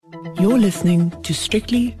You're listening to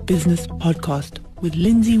Strictly Business Podcast with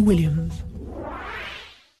Lindsay Williams.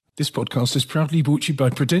 This podcast is proudly brought to you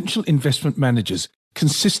by Prudential Investment Managers.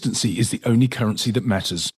 Consistency is the only currency that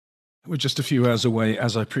matters. We're just a few hours away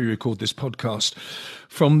as I pre-record this podcast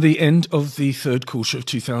from the end of the third quarter of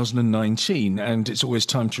 2019, and it's always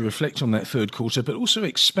time to reflect on that third quarter, but also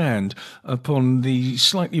expand upon the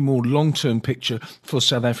slightly more long-term picture for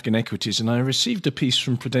South African equities. And I received a piece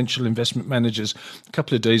from Prudential Investment Managers a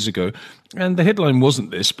couple of days ago, and the headline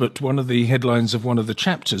wasn't this, but one of the headlines of one of the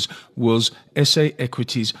chapters was SA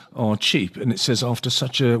equities are cheap. And it says, after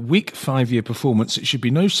such a weak 5-year performance, it should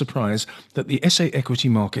be no surprise that the SA equity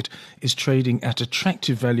market is trading at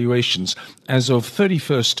attractive valuations. As of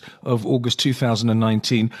 31st of August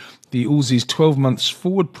 2019, the Aussie 12 months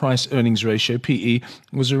forward price earnings ratio, PE,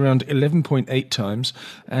 was around 11.8 times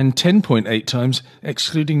and 10.8 times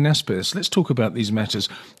excluding Naspers. Let's talk about these matters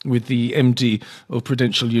with the MD of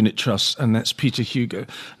Prudential Unit Trusts, and that's Pieter Hugo.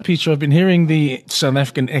 Pieter, I've been hearing the South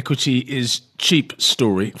African equity is cheap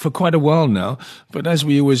story for quite a while now, but as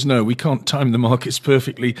we always know, we can't time the markets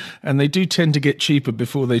perfectly, and they do tend to get cheaper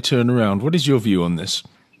before they turn around. What is your view on this?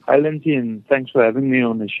 Hi, Lindsay, and thanks for having me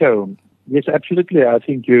on the show. Yes, absolutely. I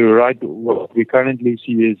think you're right. What we currently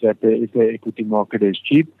see is that the equity market is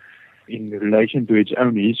cheap. In relation to its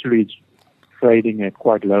own history, it's trading at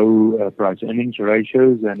quite low price earnings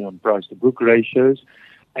ratios and on price to book ratios.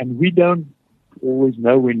 And we don't always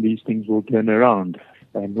know when these things will turn around.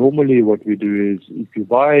 And normally what we do is if you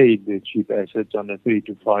buy the cheap assets on a 3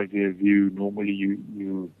 to 5 year view, normally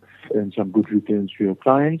you earn some good returns for your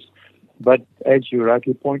clients. But as you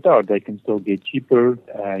rightly point out, they can still get cheaper.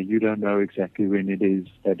 You don't know exactly when it is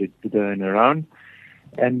that it will turn around.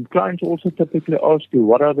 And clients also typically ask you,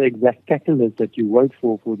 what are the exact catalysts that you wait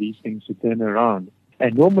for these things to turn around?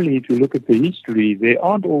 And normally, if you look at the history, there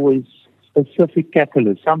aren't always specific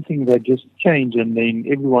catalysts, something that just change and then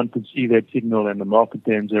everyone could see that signal and the market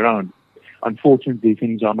turns around. Unfortunately,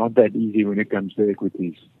 things are not that easy when it comes to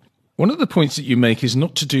equities. One of the points that you make is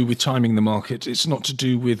not to do with timing the market. It's not to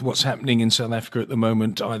do with what's happening in South Africa at the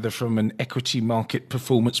moment, either from an equity market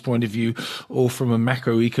performance point of view or from a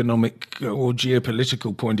macroeconomic or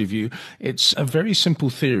geopolitical point of view. It's a very simple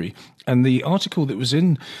theory. And the article that was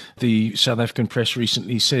in the South African press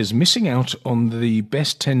recently says missing out on the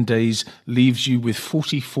best 10 days leaves you with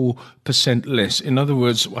 44% less. In other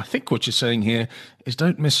words, I think what you're saying here is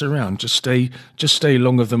don't mess around. Just stay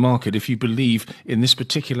long of the market if you believe in this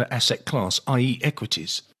particular asset class, i.e.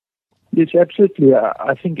 equities. Yes, absolutely.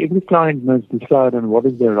 I think every client must decide on what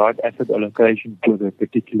is the right asset allocation for the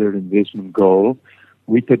particular investment goal.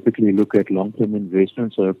 We typically look at long-term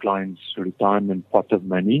investments, so a client's retirement pot of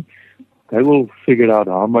money. They will figure out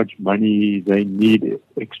how much money they need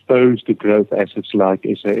exposed to growth assets like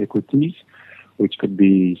SA equities, which could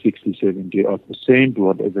be 60, 70%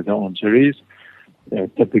 whatever the answer is.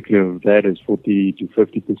 Typically that is 40 to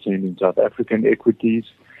 50% in South African equities.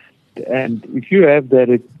 And if you have that,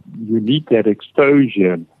 you need that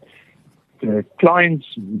exposure. The clients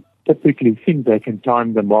typically think they can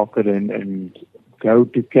time the market and go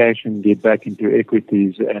to cash and get back into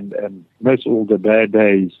equities and miss all the bad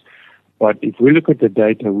days. But if we look at the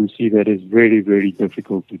data, we see that it's very, very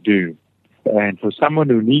difficult to do. And for someone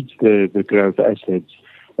who needs the growth assets,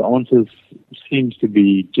 the answer seems to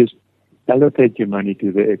be just allocate your money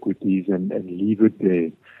to the equities and leave it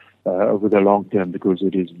there over the long term, because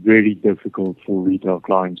it is very difficult for retail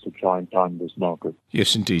clients to try and time this market.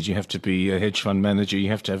 Yes, indeed. You have to be a hedge fund manager. You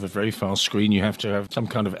have to have a very fast screen. You have to have some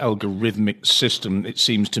kind of algorithmic system, it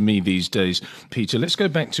seems to me, these days. Pieter, let's go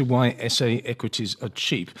back to why SA equities are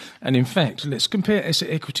cheap. And in fact, let's compare SA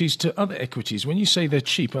equities to other equities. When you say they're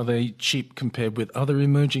cheap, are they cheap compared with other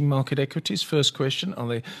emerging market equities? First question, are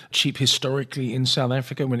they cheap historically in South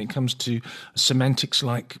Africa when it comes to semantics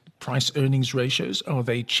like price earnings ratios? Are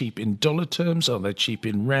they cheap in dollar terms? Are they cheap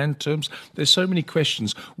in rand terms? There's so many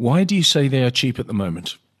questions. Why do you say they are cheap at the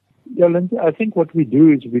moment? Yeah, Lindsay, I think what we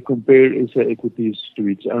do is we compare SA equities to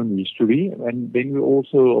its own history, and then we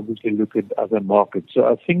also obviously look at other markets. So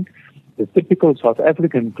I think the typical South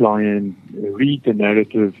African client read the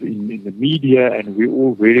narrative in the media, and we're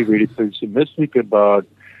all very, very pessimistic about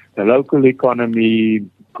the local economy,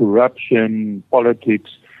 corruption,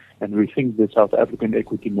 politics, and we think the South African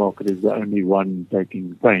equity market is the only one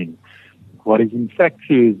taking pain. What is in fact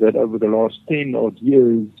true is that over the last 10 odd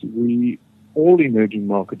years, all emerging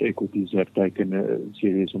market equities have taken a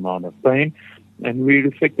serious amount of pain, and we're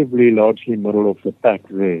effectively largely middle of the pack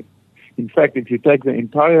there. In fact, if you take the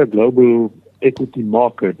entire global equity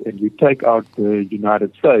market and you take out the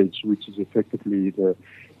United States, which is effectively the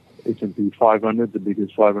S&P 500, the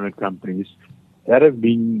biggest 500 companies, that has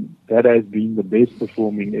been the best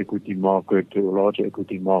performing equity market, or large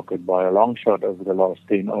equity market, by a long shot over the last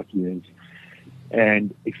 10 odd years.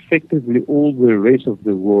 And effectively all the rest of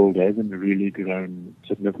the world hasn't really grown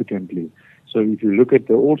significantly. So if you look at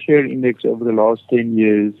the all-share index over the last 10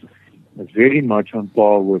 years, it's very much on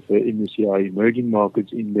par with the MSCI Emerging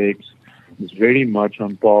Markets Index. It's very much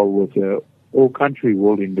on par with the All-Country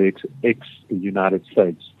World Index, ex the United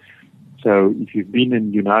States. So if you've been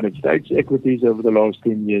in United States equities over the last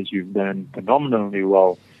 10 years, you've done phenomenally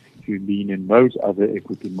well. If you've been in most other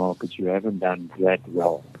equity markets, you haven't done that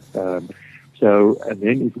well. And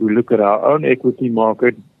then if we look at our own equity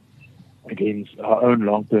market against our own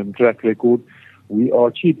long-term track record, we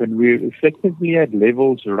are cheap, and we're effectively at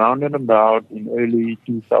levels around and about in early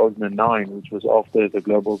 2009, which was after the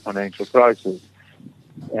global financial crisis.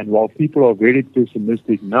 And while people are very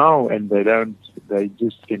pessimistic now, and they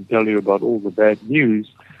just can tell you about all the bad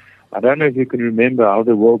news, I don't know if you can remember how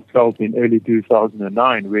the world felt in early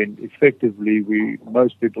 2009, when effectively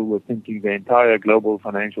most people were thinking the entire global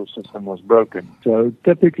financial system was broken. So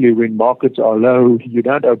typically when markets are low, you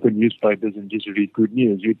don't open newspapers and just read good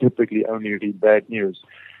news. You typically only read bad news.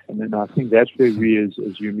 And then I think that's where we as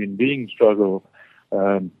human beings struggle.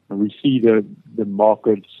 We see the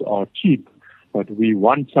markets are cheap, but we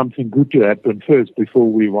want something good to happen first before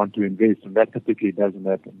we want to invest, and that typically doesn't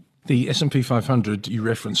happen. The S&P 500 you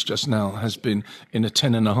referenced just now has been in a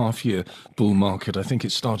 10.5-year bull market. I think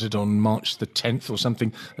it started on March the 10th or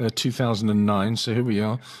something, 2009. So here we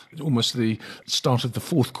are, almost the start of the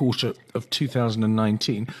fourth quarter of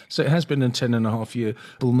 2019. So it has been a 10.5-year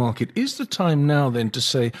bull market. Is the time now then to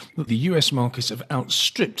say that the US markets have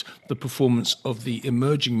outstripped the performance of the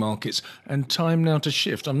emerging markets, and time now to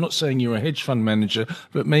shift? I'm not saying you're a hedge fund manager,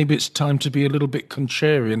 but maybe it's time to be a little bit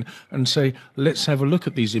contrarian and say, let's have a look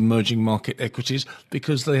at these emerging market equities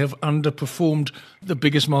because they have underperformed the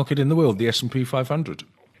biggest market in the world, the S&P 500.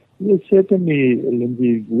 Yes, certainly,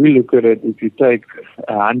 Lindsay. We look at it, if you take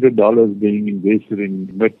 $100 being invested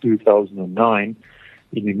in mid-2009,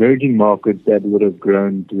 in emerging markets, that would have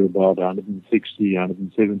grown to about $160,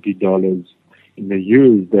 $170. In the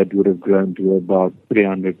US, that would have grown to about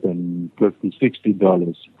 $350,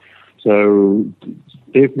 $60. So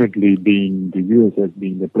definitely the US has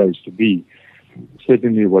been the place to be.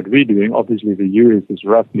 Certainly what we're doing, obviously the US is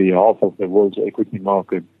roughly half of the world's equity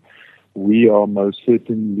market. We are most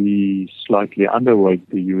certainly slightly underweight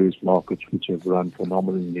the US markets, which have run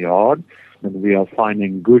phenomenally hard, and we are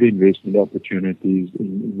finding good investment opportunities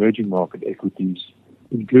in emerging market equities,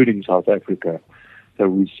 including South Africa. So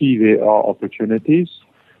we see there are opportunities,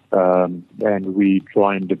 and we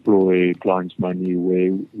try and deploy clients' money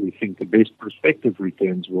where we think the best prospective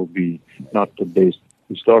returns will be, not the best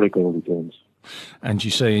historical returns. And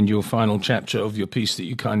you say in your final chapter of your piece that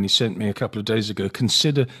you kindly sent me a couple of days ago,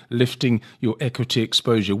 consider lifting your equity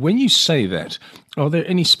exposure. When you say that, are there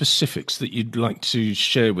any specifics that you'd like to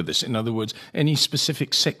share with us? In other words, any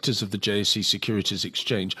specific sectors of the JSE Securities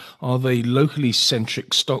Exchange? Are they locally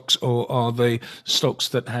centric stocks, or are they stocks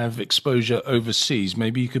that have exposure overseas?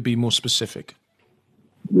 Maybe you could be more specific.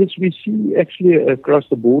 Yes, we see actually across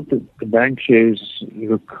the board the bank shares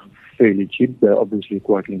look fairly cheap. They're obviously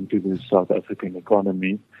quite linked to the South African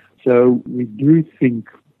economy. So we do think,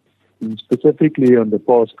 specifically on the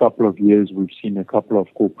past couple of years, we've seen a couple of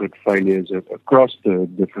corporate failures across the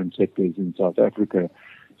different sectors in South Africa.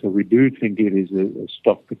 So we do think it is a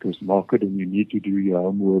stock pickers market, and you need to do your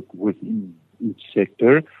homework within each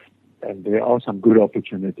sector, and there are some good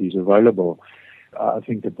opportunities available. I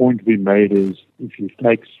think the point we made is if you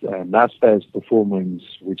take Naspers performance,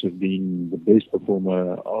 which has been the best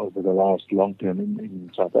performer over the last long term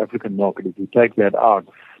in South African market, if you take that out,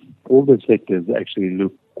 all the sectors actually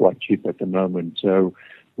look quite cheap at the moment. So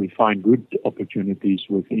we find good opportunities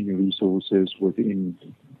within resources, within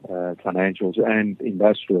financials and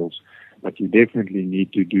industrials, but you definitely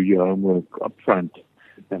need to do your homework up front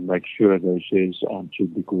and make sure those shares aren't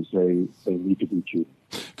cheap, because they need to be cheap.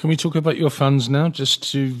 Can we talk about your funds now, just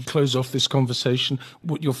to close off this conversation?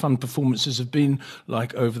 What your fund performances have been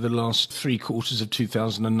like over the last 3 quarters of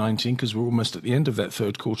 2019, because we're almost at the end of that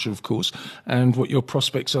third quarter, of course, and what your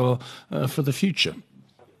prospects are for the future?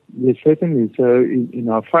 Yes, certainly. So in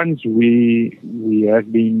our funds, we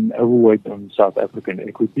have been overweight on South African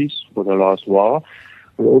equities for the last while.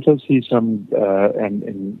 We also see some,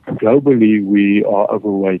 and globally, we are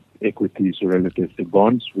overweight equities relative to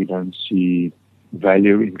bonds. We don't see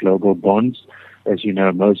value in global bonds. As you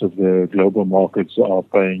know, most of the global markets are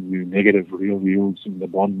paying you negative real yields in the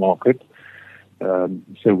bond market.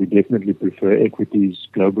 So we definitely prefer equities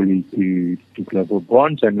globally to global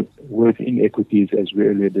bonds. And within equities, as we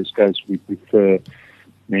earlier discussed, we prefer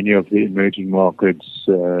many of the emerging markets,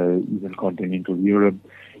 even continental Europe,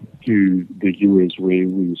 to the US, where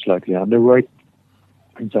we're slightly underweight.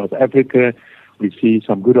 In South Africa, we see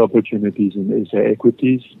some good opportunities in SA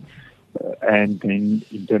equities. And then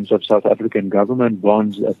in terms of South African government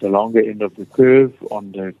bonds at the longer end of the curve,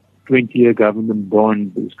 on the 20-year government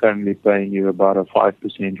bond is currently paying you about a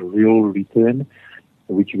 5% real return,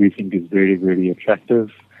 which we think is very, very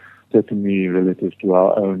attractive, certainly relative to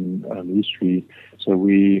our own history. So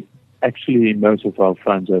we actually, most of our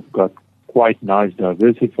funds have got quite nice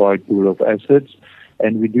diversified pool of assets,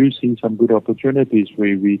 and we do see some good opportunities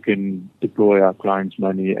where we can deploy our clients'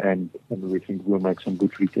 money, and we think we'll make some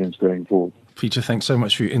good returns going forward. Pieter, thanks so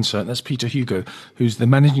much for your insight. That's Pieter Hugo, who's the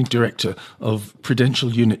Managing Director of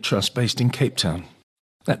Prudential Unit Trust based in Cape Town.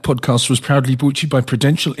 That podcast was proudly brought to you by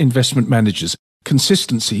Prudential Investment Managers.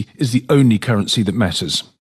 Consistency is the only currency that matters.